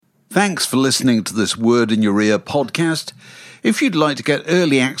Thanks for listening to this Word in Your Ear podcast. If you'd like to get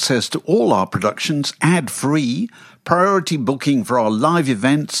early access to all our productions ad-free, priority booking for our live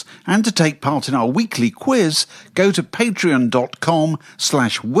events, and to take part in our weekly quiz, go to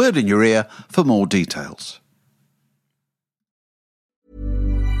patreon.com/wordinyourear for more details.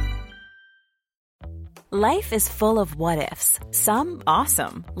 Life is full of what-ifs. Some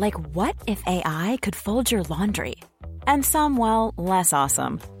awesome, like what if AI could fold your laundry? And some, well, less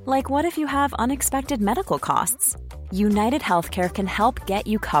awesome, like what if you have unexpected medical costs? United Healthcare can help get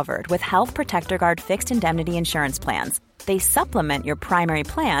you covered with Health Protector Guard fixed indemnity insurance plans. They supplement your primary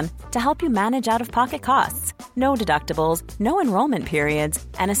plan to help you manage out-of-pocket costs. No deductibles, no enrollment periods,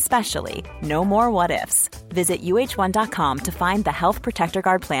 and especially no more what-ifs. Visit uh1.com to find the Health Protector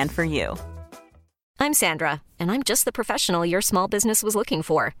Guard plan for you. I'm Sandra, and I'm just the professional your small business was looking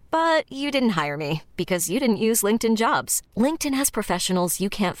for. But you didn't hire me because you didn't use LinkedIn Jobs. LinkedIn has professionals you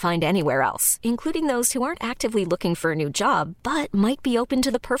can't find anywhere else, including those who aren't actively looking for a new job, but might be open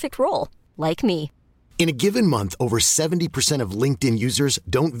to the perfect role, like me. In a given month, over 70% of LinkedIn users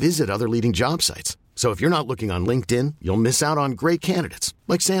don't visit other leading job sites. So if you're not looking on LinkedIn, you'll miss out on great candidates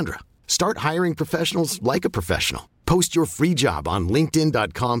like Sandra. Start hiring professionals like a professional. Post your free job on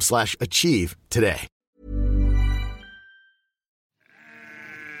linkedin.com/achieve today.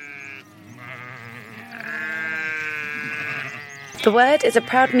 The Word is a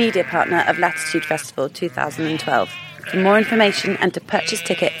proud media partner of Latitude Festival 2012. For more information and to purchase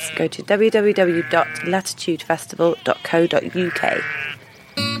tickets, go to www.latitudefestival.co.uk.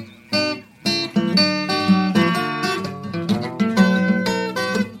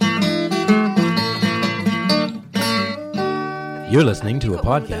 You're listening to a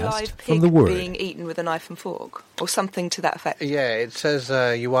podcast from The Word. Being eaten with a knife and fork, or something to that effect. Yeah, it says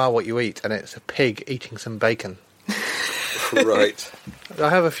you are what you eat, and it's a pig eating some bacon. Right. I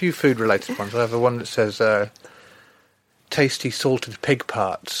have a few food-related ones. I have one that says tasty salted pig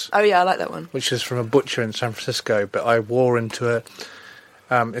parts. Oh yeah, I like that one. Which is from a butcher in San Francisco, but I wore into a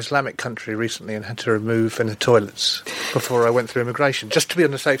Islamic country recently and had to remove in the toilets before I went through immigration, just to be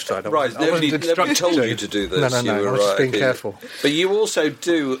on the safe side. Right, nobody told you to do this. No, I was just being careful. But you also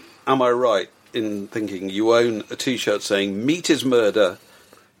do, am I right in thinking, you own a T-shirt saying, "Meat is murder,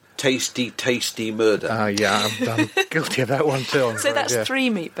 tasty, tasty murder." Yeah, I'm guilty of that one too. So that's 3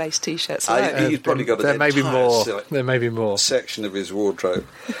 meat-based T-shirts. He's probably got there may be more. There may be more section of his wardrobe.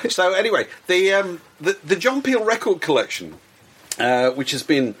 So anyway, the John Peel record collection, which has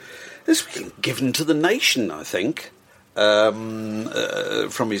been given to the nation, I think,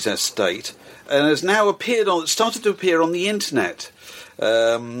 from his estate, and has now started to appear on the internet.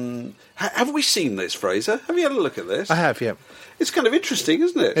 Have we seen this, Fraser? Have you had a look at this? I have, yeah. It's kind of interesting,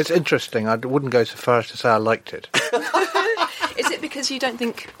 isn't it? It's interesting. I wouldn't go so far as to say I liked it. Is it because you don't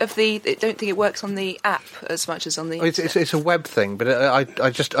think it works on the app as much as on the? It's a web thing, but I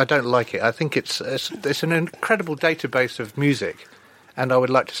don't like it. I think it's an incredible database of music, and I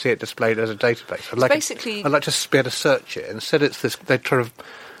would like to see it displayed as a database. I'd like to be able to search it. Instead, it's this. They try to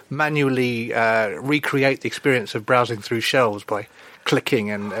manually recreate the experience of browsing through shelves by clicking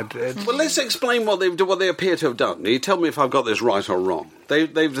and well, let's explain what they appear to have done. You tell me if I've got this right or wrong.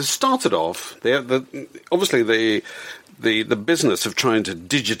 They've started off. Obviously the business of trying to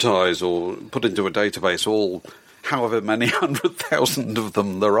digitise or put into a database all however many 100,000 of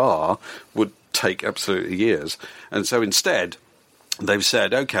them there are would take absolutely years. And so instead, they've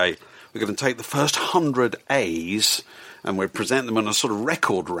said, OK, we're going to take the first 100 A's and we present them on a sort of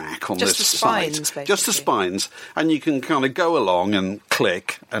record rack on this site. Basically. Just the spines, and you can kind of go along and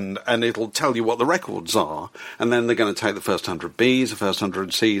click, and it'll tell you what the records are, and then they're going to take the first 100 Bs, the first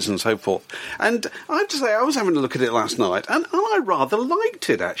 100 Cs, and so forth. And I have to say, I was having a look at it last night, and I rather liked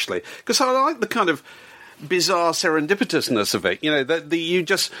it, actually, because I like the kind of bizarre serendipitousness of it. You know, you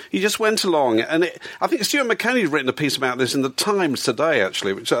just went along, and I think Stuart McKenney's written a piece about this in the Times today,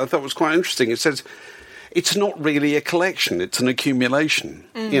 actually, which I thought was quite interesting. It says, it's not really a collection, it's an accumulation.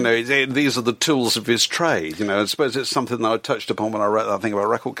 You know, these are the tools of his trade. You know, I suppose it's something that I touched upon when I wrote that thing about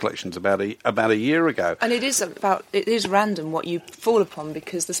record collections about a year ago. And it is random what you fall upon,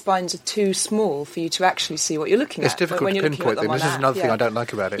 because the spines are too small for you to actually see what you're looking at. It's difficult to pinpoint them. This is another thing I don't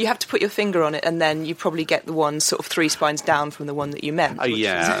like about it. You have to put your finger on it, and then you probably get the one sort of 3 spines down from the one that you meant. Okay.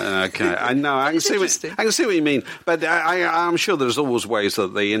 I know. I can see what you mean. But I'm sure there's always ways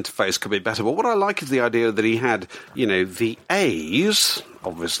that the interface could be better. But what I like is the idea idea that he had, the A's,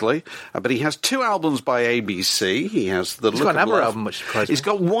 obviously, but he has 2 albums by ABC. He has the. He's got an ABBA album, which surprised me. He's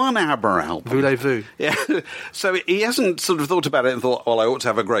got 1 ABBA album. Voulez-vous. Yeah, so he hasn't sort of thought about it and thought, well, I ought to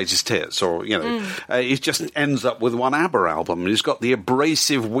have a greatest hits, or he just ends up with 1 ABBA album. He's got the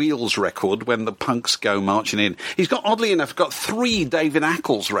Abrasive Wheels record, When the Punks Go Marching In. He's got, oddly enough, 3 David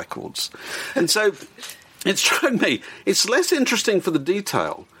Ackles records, and so it struck me it's less interesting for the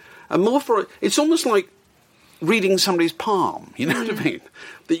detail and more for it's almost like reading somebody's palm. You know what I mean?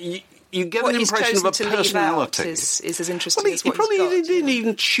 That you get an impression of a personality. Is as interesting as what he probably he's got, didn't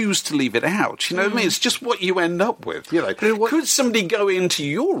even choose to leave it out. You know what I mean? It's just what you end up with. Could somebody go into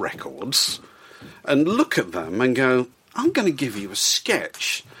your records and look at them and go, I'm going to give you a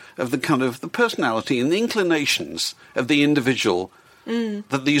sketch of the kind of the personality and the inclinations of the individual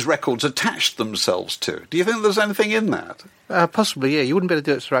that these records attached themselves to. Do you think there's anything in that? Possibly, yeah. You wouldn't be able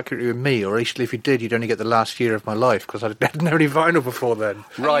to do it so accurately with me, or actually if you did, you'd only get the last year of my life, because I didn't know any vinyl before then.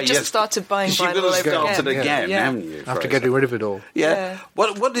 Right, you just started buying vinyl all over again. You've started again, haven't you? After getting rid of it all. Yeah.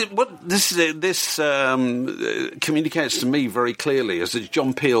 What this communicates to me very clearly is that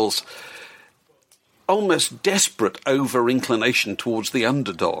John Peel's almost desperate over-inclination towards the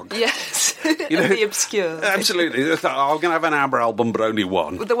underdog. Yes, the obscure. Absolutely. I'm going to have an ABBA album, but only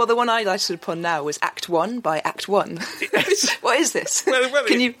 1. Well, the one I lighted upon now was Act 1 by Act 1. Yes. What is this? Well,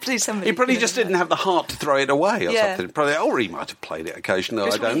 Can you please somebody... He probably just didn't have the heart to throw it away or something. Probably, or he might have played it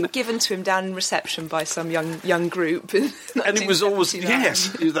occasionally, I don't know. Given to him down in reception by some young group. And it was always...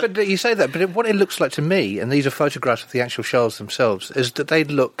 Yes. But you say that, but what it looks like to me, and these are photographs of the actual shells themselves, is that they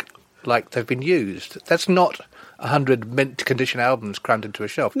look like they've been used. That's not 100 mint condition albums crammed into a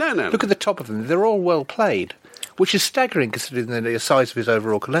shelf. No. Look at the top of them. They're all well played, which is staggering considering the size of his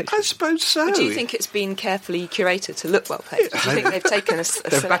overall collection. I suppose so. But do you think it's been carefully curated to look well played? Do you think they've taken a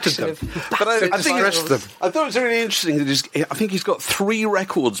selection of... But I think them. I thought it was really interesting that I think he's got 3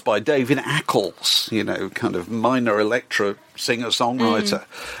 records by David Ackles, kind of minor electro singer-songwriter.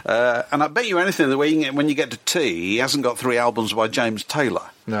 And I bet you anything that when you get to T, he hasn't got 3 albums by James Taylor.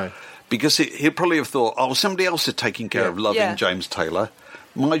 No. Because he'd probably have thought, somebody else is taking care of loving James Taylor.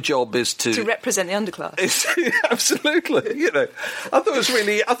 My job is to represent the underclass. Absolutely, I thought it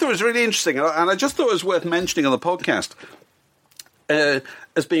was really interesting, and I just thought it was worth mentioning on the podcast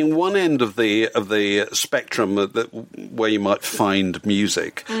as being one end of the spectrum where you might find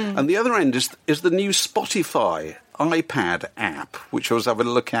music, and the other end is the new Spotify iPad app, which I was having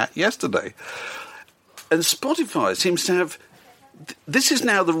a look at yesterday, and Spotify seems to have. This is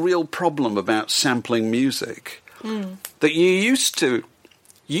now the real problem about sampling music. That you used to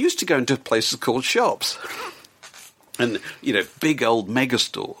go into places called shops, and big old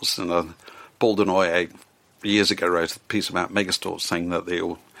megastores. And Paul Denoyer years ago wrote a piece about megastores saying that they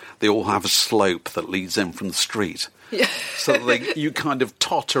all have a slope that leads in from the street. Yeah. So that you kind of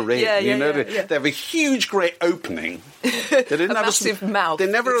totter in. They have a huge, great opening. They didn't have massive mouth.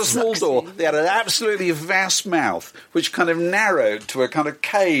 They never had a small door. They had an absolutely vast mouth, which kind of narrowed to a kind of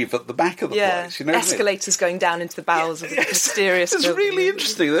cave at the back of the place. Escalators going down into the bowels of the mysterious It's building. really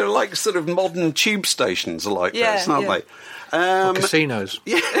interesting. They're like sort of modern tube stations like this, aren't they? Casinos.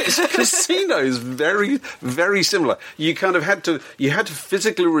 Yes, casinos, very, very similar. You kind of had to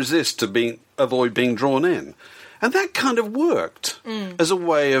physically resist to avoid being drawn in. And that kind of worked as a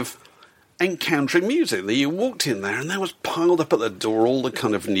way of encountering music. That you walked in there and there was piled up at the door all the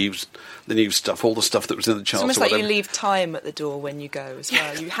kind of the new stuff, all the stuff that was in the charts. It's almost like you leave time at the door when you go as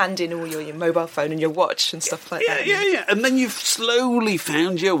well. You hand in all your mobile phone and your watch and stuff like that. Yeah. And then you've slowly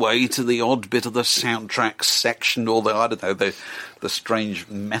found your way to the odd bit of the soundtrack section or the strange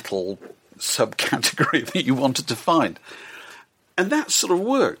metal subcategory that you wanted to find. And that sort of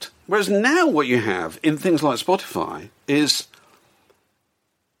worked. Whereas now what you have in things like Spotify is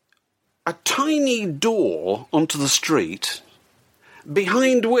a tiny door onto the street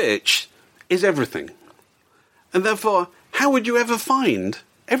behind which is everything. And therefore, how would you ever find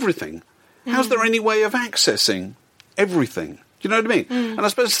everything? How's there any way of accessing everything? Do you know what I mean? And I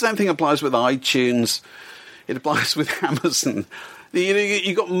suppose the same thing applies with iTunes. It applies with Amazon.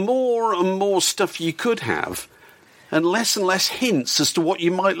 You got more and more stuff you could have, and less hints as to what you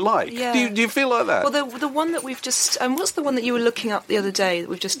might like. Yeah. Do you feel like that? Well, the one that we've just... what's the one that you were looking up the other day that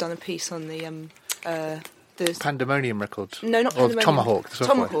we've just done a piece on the Pandemonium Records. No, not Pandemonium. Or Tomahawk.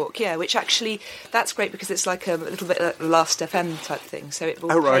 Tomahawk, yeah, which actually, that's great because it's like a little bit like Last FM type thing. So it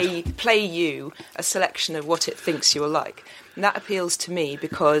will play you a selection of what it thinks you will like. And that appeals to me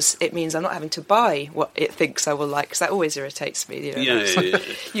because it means I'm not having to buy what it thinks I will like, because that always irritates me. Yeah.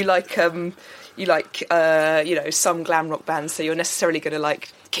 You like... some glam rock bands, so you're necessarily going to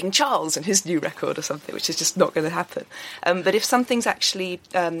like King Charles and his new record or something, which is just not going to happen. But if something's actually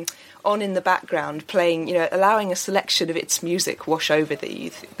on in the background, playing, allowing a selection of its music wash over that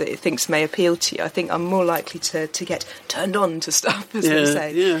it thinks may appeal to you, I think I'm more likely to get turned on to stuff, as they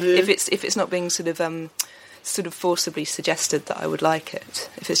say. Yeah. If it's not being sort of forcibly suggested that I would like it,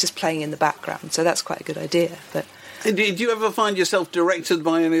 if it's just playing in the background. So that's quite a good idea. But do you ever find yourself directed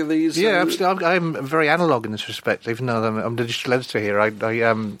by any of these? Yeah, absolutely. I'm very analogue in this respect, even though I'm the digital editor here.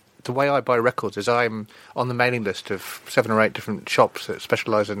 The way I buy records is I'm on the mailing list of 7 or 8 different shops that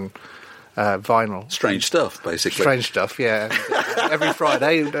specialise in vinyl. Strange stuff, basically. Strange stuff, yeah. Every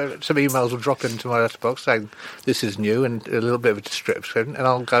Friday, some emails will drop into my letterbox saying, this is new, and a little bit of a description, and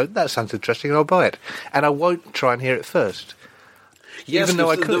I'll go, that sounds interesting, and I'll buy it. And I won't try and hear it first. Yes, even though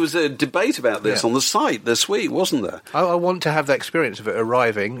I could. There was a debate about this on the site this week, wasn't there? I want to have the experience of it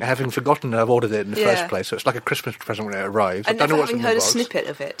arriving, having forgotten that I've ordered it in the first place, so it's like a Christmas present when it arrives. And never having heard a snippet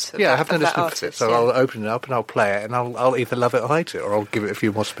of it. I haven't heard a snippet of it, so I'll open it up and I'll play it, and I'll either love it or hate it, or I'll give it a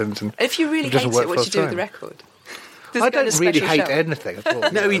few more spins. And if you really hate it, what do you do with the record? I don't really hate anything at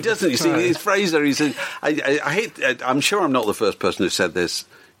all. No, he doesn't. You see, his Fraser, he said, I hate, I'm sure I'm not the first person who said this,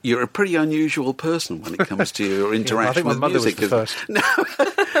 you're a pretty unusual person when it comes to your interaction with music. I think my mother was the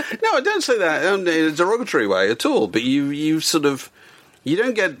first. No, I don't say that in a derogatory way at all, but you sort of, you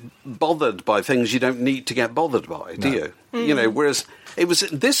don't get bothered by things you don't need to get bothered by, do you? Mm. Whereas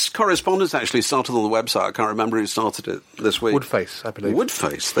this correspondence actually started on the website. I can't remember who started it this week. Woodface, I believe.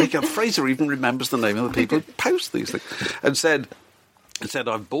 Woodface. Fraser even remembers the name of the people who post these things. And said,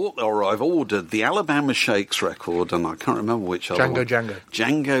 I've bought or I've ordered the Alabama Shakes record, and I can't remember which other one.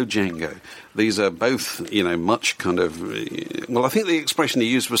 Django. These are both, much kind of, I think the expression he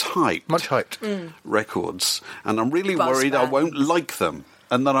used was hyped. Much hyped. Records. And I'm really worried I won't like them,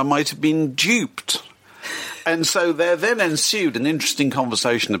 and that I might have been duped. And so there then ensued an interesting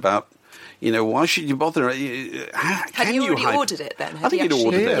conversation about, why should you bother? Had you already ordered it then? I think he'd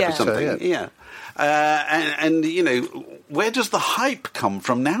ordered it for something, yeah. And where does the hype come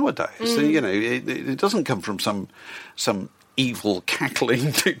from nowadays? It doesn't come from some evil,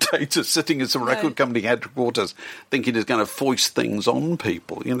 cackling dictator sitting in some record company headquarters thinking he's going to foist things on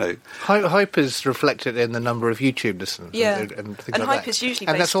people, Hype is reflected in the number of YouTube listeners and things like hype that. Is usually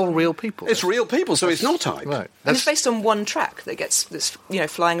and that's all real people. It's real people, so it's not hype. Right. And it's based on one track that's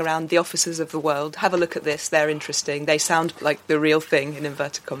flying around the offices of the world. Have a look at this, they're interesting, they sound like the real thing, in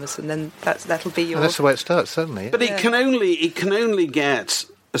inverted commas, and then that'll be your... And that's the way it starts, certainly. But it can only get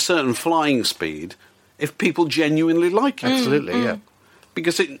a certain flying speed if people genuinely like it. Absolutely, yeah.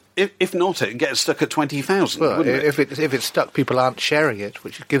 Because if not, it gets stuck at 20,000, wouldn't it? If it's stuck, people aren't sharing it,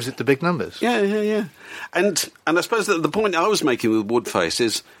 which gives it the big numbers. Yeah. And I suppose that the point I was making with Woodface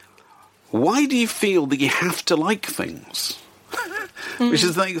is, why do you feel that you have to like things? Which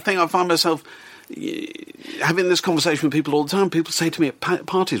is the thing I find myself having this conversation with people all the time. People say to me at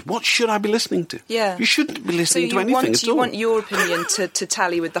parties, what should I be listening to? Yeah. You shouldn't be listening to anything at all. You want your opinion to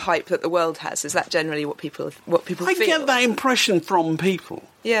tally with the hype that the world has? Is that generally what people feel? I get that impression from people.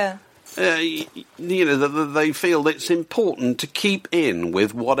 Yeah. That they feel that it's important to keep in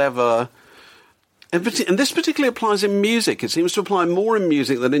with whatever... And this particularly applies in music. It seems to apply more in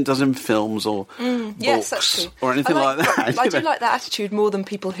music than it does in films or books or anything like that. I do like that attitude more than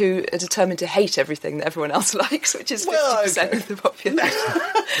people who are determined to hate everything that everyone else likes, which is 50% of the population.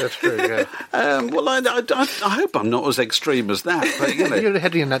 That's true, yeah. I hope I'm not as extreme as that. But, You're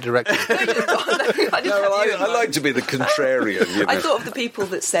heading in that direction. I like to be the contrarian. I thought of the people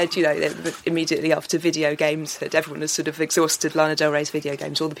that said, immediately after video games, that everyone has sort of exhausted Lana Del Rey's video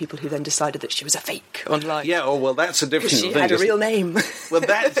games, all the people who then decided that she was a fake online. Yeah, that's a different thing. She had a real name. Well,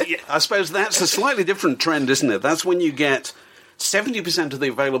 I suppose that's a slightly different trend, isn't it? That's when you get 70% of the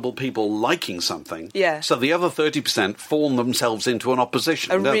available people liking something. Yeah. So the other 30% form themselves into an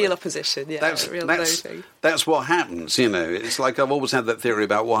opposition. Real opposition, yeah. That's what happens, It's like I've always had that theory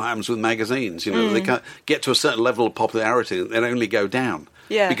about what happens with magazines. They can't get to a certain level of popularity and then only go down.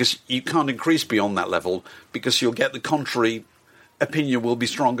 Yeah. Because you can't increase beyond that level because you'll get the contrary opinion will be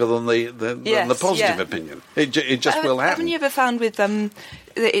stronger than the positive opinion. It just will happen. Haven't you ever found with that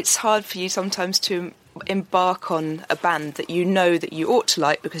it's hard for you sometimes to embark on a band that you know that you ought to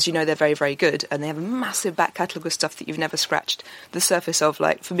like because you know they're very, very good and they have a massive back catalogue of stuff that you've never scratched the surface of?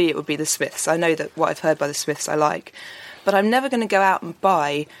 Like, for me, it would be the Smiths. I know that what I've heard by the Smiths I like, but I'm never going to go out and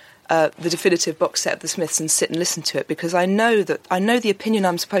buy the definitive box set of the Smiths and sit and listen to it because I know the opinion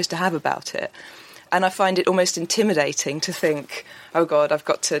I'm supposed to have about it. And I find it almost intimidating to think, oh God, I've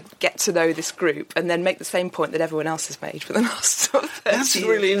got to get to know this group and then make the same point that everyone else has made for the last sort of 30 That's years. a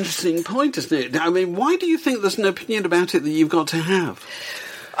really interesting point, isn't it? I mean, why do you think there's an opinion about it that you've got to have?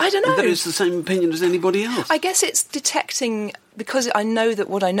 I don't know. That it's the same opinion as anybody else. I guess it's detecting, because I know that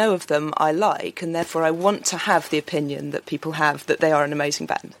what I know of them I like, and therefore I want to have the opinion that people have that they are an amazing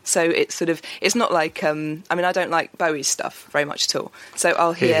band. So it's sort of, it's not like, I mean, I don't like Bowie's stuff very much at all. So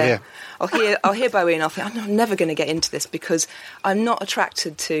I'll hear Bowie and I'll think, I'm never going to get into this because I'm not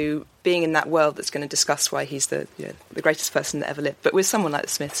attracted to being in that world that's going to discuss why he's the greatest person that ever lived. But with someone like the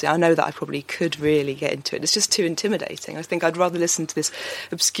Smiths, I know that I probably could really get into it. It's just too intimidating. I think I'd rather listen to this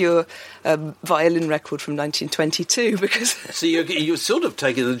obscure violin record from 1922 because... So you're sort of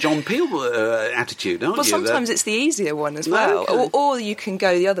taking the John Peel attitude, aren't you? Well, sometimes it's the easier one as well. Okay. Or you can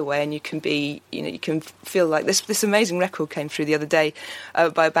go the other way and you can be, you can feel like this amazing record came through the other day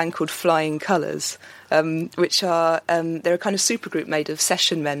by a band called Flying Colours. Which are they're a kind of supergroup made of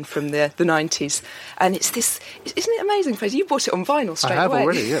session men from the 90s, and it's this. Isn't it amazing, Fraser? You bought it on vinyl straight away. I have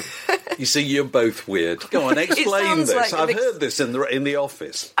already, yeah. You see, you're both weird. Go on, explain this. Like I've heard this in the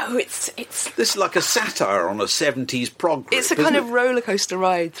office. Oh, it's this is like a satire on a 70s prog group. It's a kind of roller coaster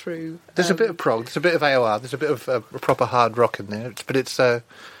ride through. There's a bit of prog, there's a bit of AOR, there's a bit of proper hard rock in there, but it's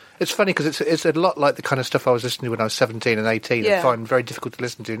funny because it's a lot like the kind of stuff I was listening to when I was 17 and 18 and find very difficult to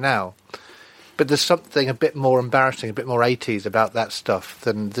listen to now. But there's something a bit more embarrassing, a bit more 80s about that stuff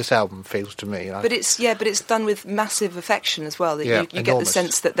than this album feels to me. But it's done with massive affection as well. You get the enormous.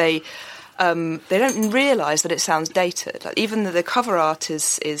 sense that they don't realise that it sounds dated. Like, even the cover art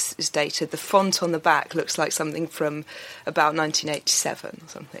is dated. The font on the back looks like something from about 1987 or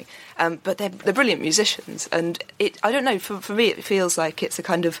something. But they're brilliant musicians, and I don't know. For me, it feels like it's a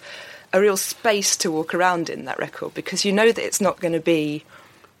kind of a real space to walk around in, that record, because you know that it's not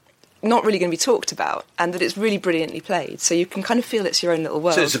really going to be talked about, and that it's really brilliantly played, so you can kind of feel it's your own little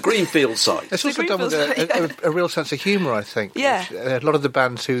world. So it's a Greenfield site. It's also done with a real sense of humour, I think. Yeah. Which a lot of the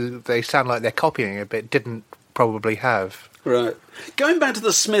bands who they sound like they're copying a bit didn't probably have. Right. Going back to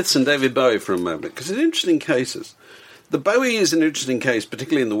the Smiths and David Bowie for a moment, because it's interesting cases. The Bowie is an interesting case,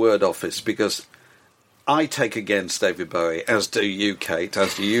 particularly in the word office, because I take against David Bowie, as do you, Kate,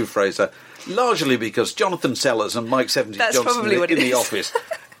 as do you, Fraser, largely because Jonathan Sellers and Mike 70 Johnson in the office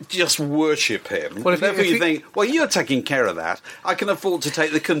just worship him. Well, if you think, well, you're taking care of that, I can afford to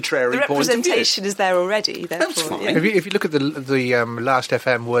take the contrary point of view. The representation is there already. That's fine. Yeah. If you look at the Last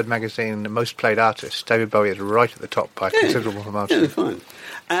FM Word magazine most played artists, David Bowie is right at the top by a considerable margin. Yeah, fine.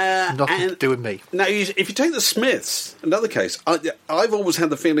 Nothing to do with me. Now, if you take the Smiths, another case, I've always had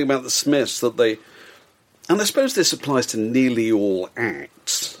the feeling about the Smiths that they, and I suppose this applies to nearly all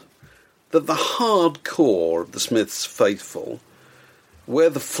acts, that the hardcore of the Smiths faithful, where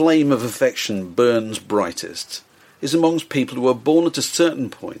the flame of affection burns brightest, is amongst people who are born at a certain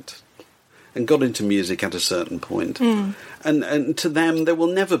point and got into music at a certain point. And to them, there will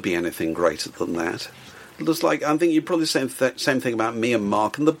never be anything greater than that. It's like, I think you'd probably say the same thing about me and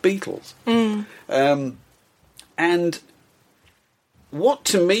Mark and the Beatles. And what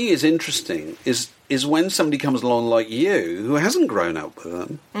to me is interesting is when somebody comes along like you, who hasn't grown up with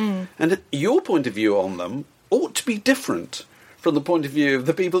them, and your point of view on them ought to be different from the point of view of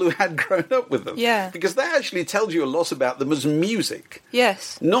the people who had grown up with them. Yeah. Because that actually tells you a lot about them as music.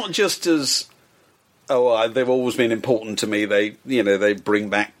 Yes. Not just as, they've always been important to me. They bring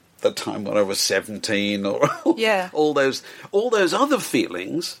back the time when I was 17 or all those other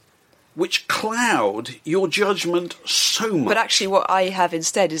feelings which cloud your judgment so much. But actually what I have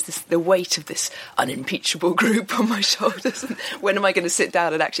instead is the weight of this unimpeachable group on my shoulders. When am I going to sit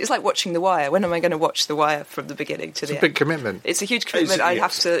down and actually... It's like watching The Wire. When am I going to watch The Wire from the beginning to the end? It's a big commitment. It's a huge commitment. I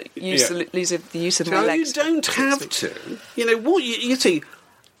have to use the use of my legs. You don't have to. You see,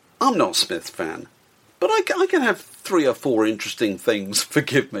 I'm not a Smith fan, but I can have 3 or 4 interesting things,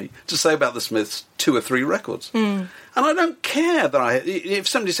 forgive me, to say about the Smiths, 2 or 3 records. And I don't care that if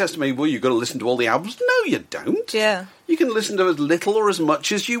somebody says to me, well, you've got to listen to all the albums. No, you don't. Yeah. You can listen to as little or as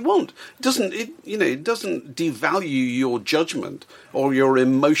much as you want. It doesn't devalue your judgment or your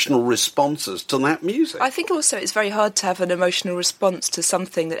emotional responses to that music. I think also it's very hard to have an emotional response to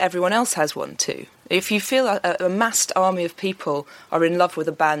something that everyone else has one to. If you feel a massed army of people are in love with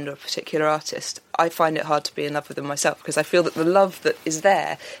a band or a particular artist, I find it hard to be in love with them myself, because I feel that the love that is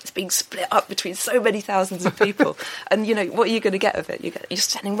there is being split up between so many thousands of people. And, what are you going to get of it? You're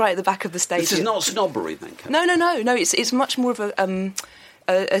standing right at the back of the stage. This is not snobbery, then, Kate. No. It's much more of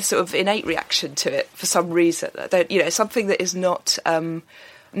a sort of innate reaction to it for some reason. Something that is not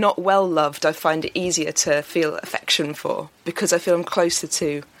well loved, I find it easier to feel affection for, because I feel I'm closer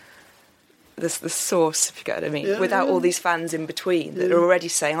to the source, if you get what I mean, without all these fans in between that are already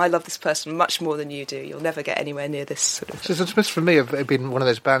saying, I love this person much more than you do. You'll never get anywhere near this sort of... So Smiths, for me, have been one of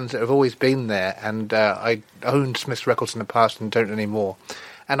those bands that have always been there, and I owned Smiths records in the past and don't anymore.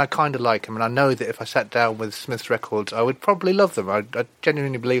 And I kind of like them, and I know that if I sat down with Smiths records, I would probably love them. I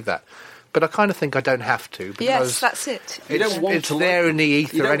genuinely believe that. But I kind of think I don't have to. Because yes, that's it. You don't want to there like in the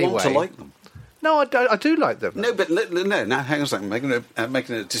ether you don't anyway. want to like them. No, I do like them. No, but now hang on a second.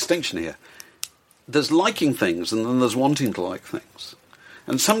 Making a distinction here. There's liking things, and then there's wanting to like things.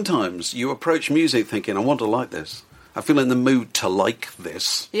 And sometimes you approach music thinking, I want to like this. I feel in the mood to like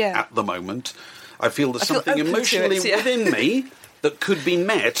this at the moment. I feel there's something emotionally within me that could be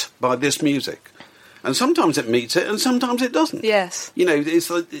met by this music. And sometimes it meets it, and sometimes it doesn't. Yes. You know,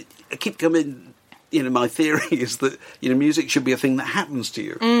 it's like, I keep coming... You know, my theory is that, you know, music should be a thing that happens to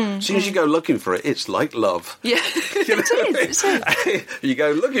you. As soon as you go looking for it, it's like love. Yeah, you know it is. You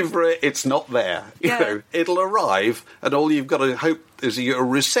go looking for it, it's not there. You know, it'll arrive, and all you've got to hope is you're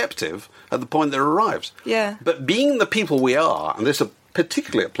receptive at the point that it arrives. Yeah. But being the people we are, and this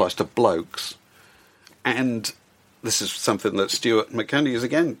particularly applies to blokes, and this is something that Stuart McCandy has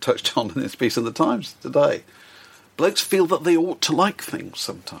again touched on in his piece in the Times today, blokes feel that they ought to like things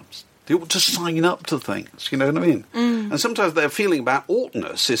sometimes. They ought to sign up to things, you know what I mean? And sometimes their feeling about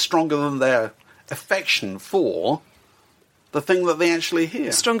oughtness is stronger than their affection for the thing that they actually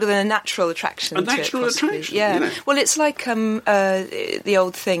hear. Stronger than a natural attraction. A natural attraction, yeah. You know. Well, it's like the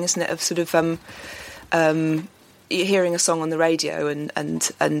old thing, isn't it, of sort of hearing a song on the radio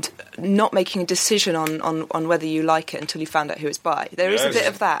and not making a decision on whether you like it until you found out who it's by. There is a bit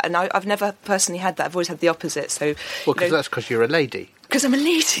of that, and I've never personally had that. I've always had the opposite. So, well, that's because you're a lady. Because I'm a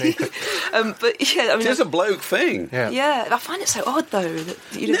lady. But yeah, I mean, it is a bloke thing. Yeah, I find it so odd though that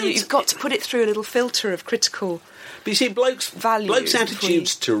you've got to put it through a little filter of critical. But you see, blokes'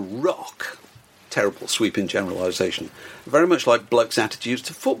 attitudes to rock, terrible sweeping generalisation, very much like blokes' attitudes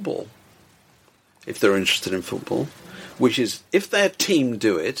to football. If they're interested in football, which is if their team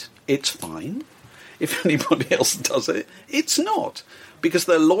do it, it's fine. If anybody else does it, it's not, because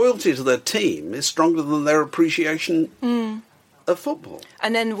their loyalty to their team is stronger than their appreciation. Of football.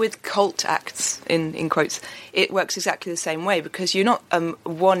 And then with cult acts, in quotes, it works exactly the same way, because you're not you're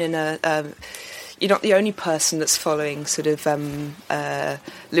not the only person that's following sort of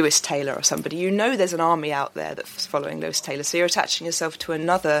Lewis Taylor or somebody. You know there's an army out there that's following Lewis Taylor, so you're attaching yourself to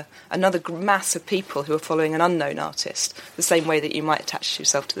another mass of people who are following an unknown artist, the same way that you might attach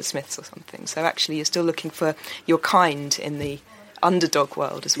yourself to the Smiths or something. So actually you're still looking for your kind in the underdog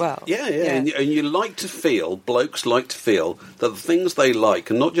world as well. Yeah. And you blokes like to feel that the things they like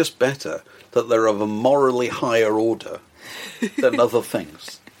are not just better, that they're of a morally higher order than other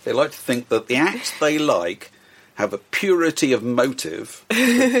things. They like to think that the acts they like have a purity of motive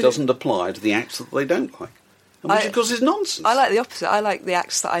that doesn't apply to the acts that they don't like. Which, of course, is nonsense. I like the opposite. I like the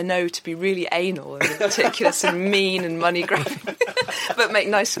acts that I know to be really anal and ridiculous and mean and money-grabbing, but make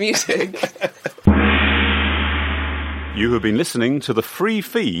nice music. You have been listening to the free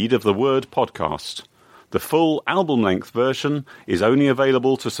feed of the Word podcast. The full album-length version is only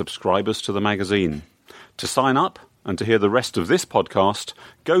available to subscribers to the magazine. To sign up and to hear the rest of this podcast,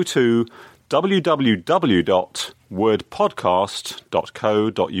 go to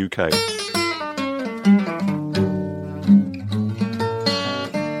www.wordpodcast.co.uk.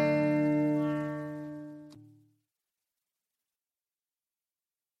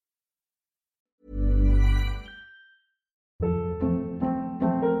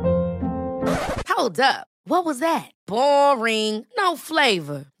 Hold up. What was that? Boring. No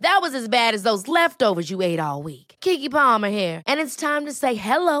flavor. That was as bad as those leftovers you ate all week. Keke Palmer here. And it's time to say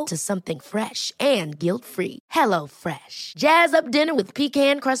hello to something fresh and guilt-free. HelloFresh. Jazz up dinner with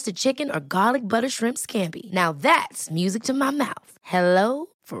pecan-crusted chicken or garlic butter shrimp scampi. Now that's music to my mouth.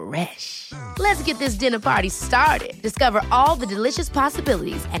 HelloFresh. Let's get this dinner party started. Discover all the delicious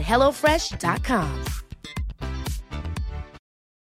possibilities at HelloFresh.com.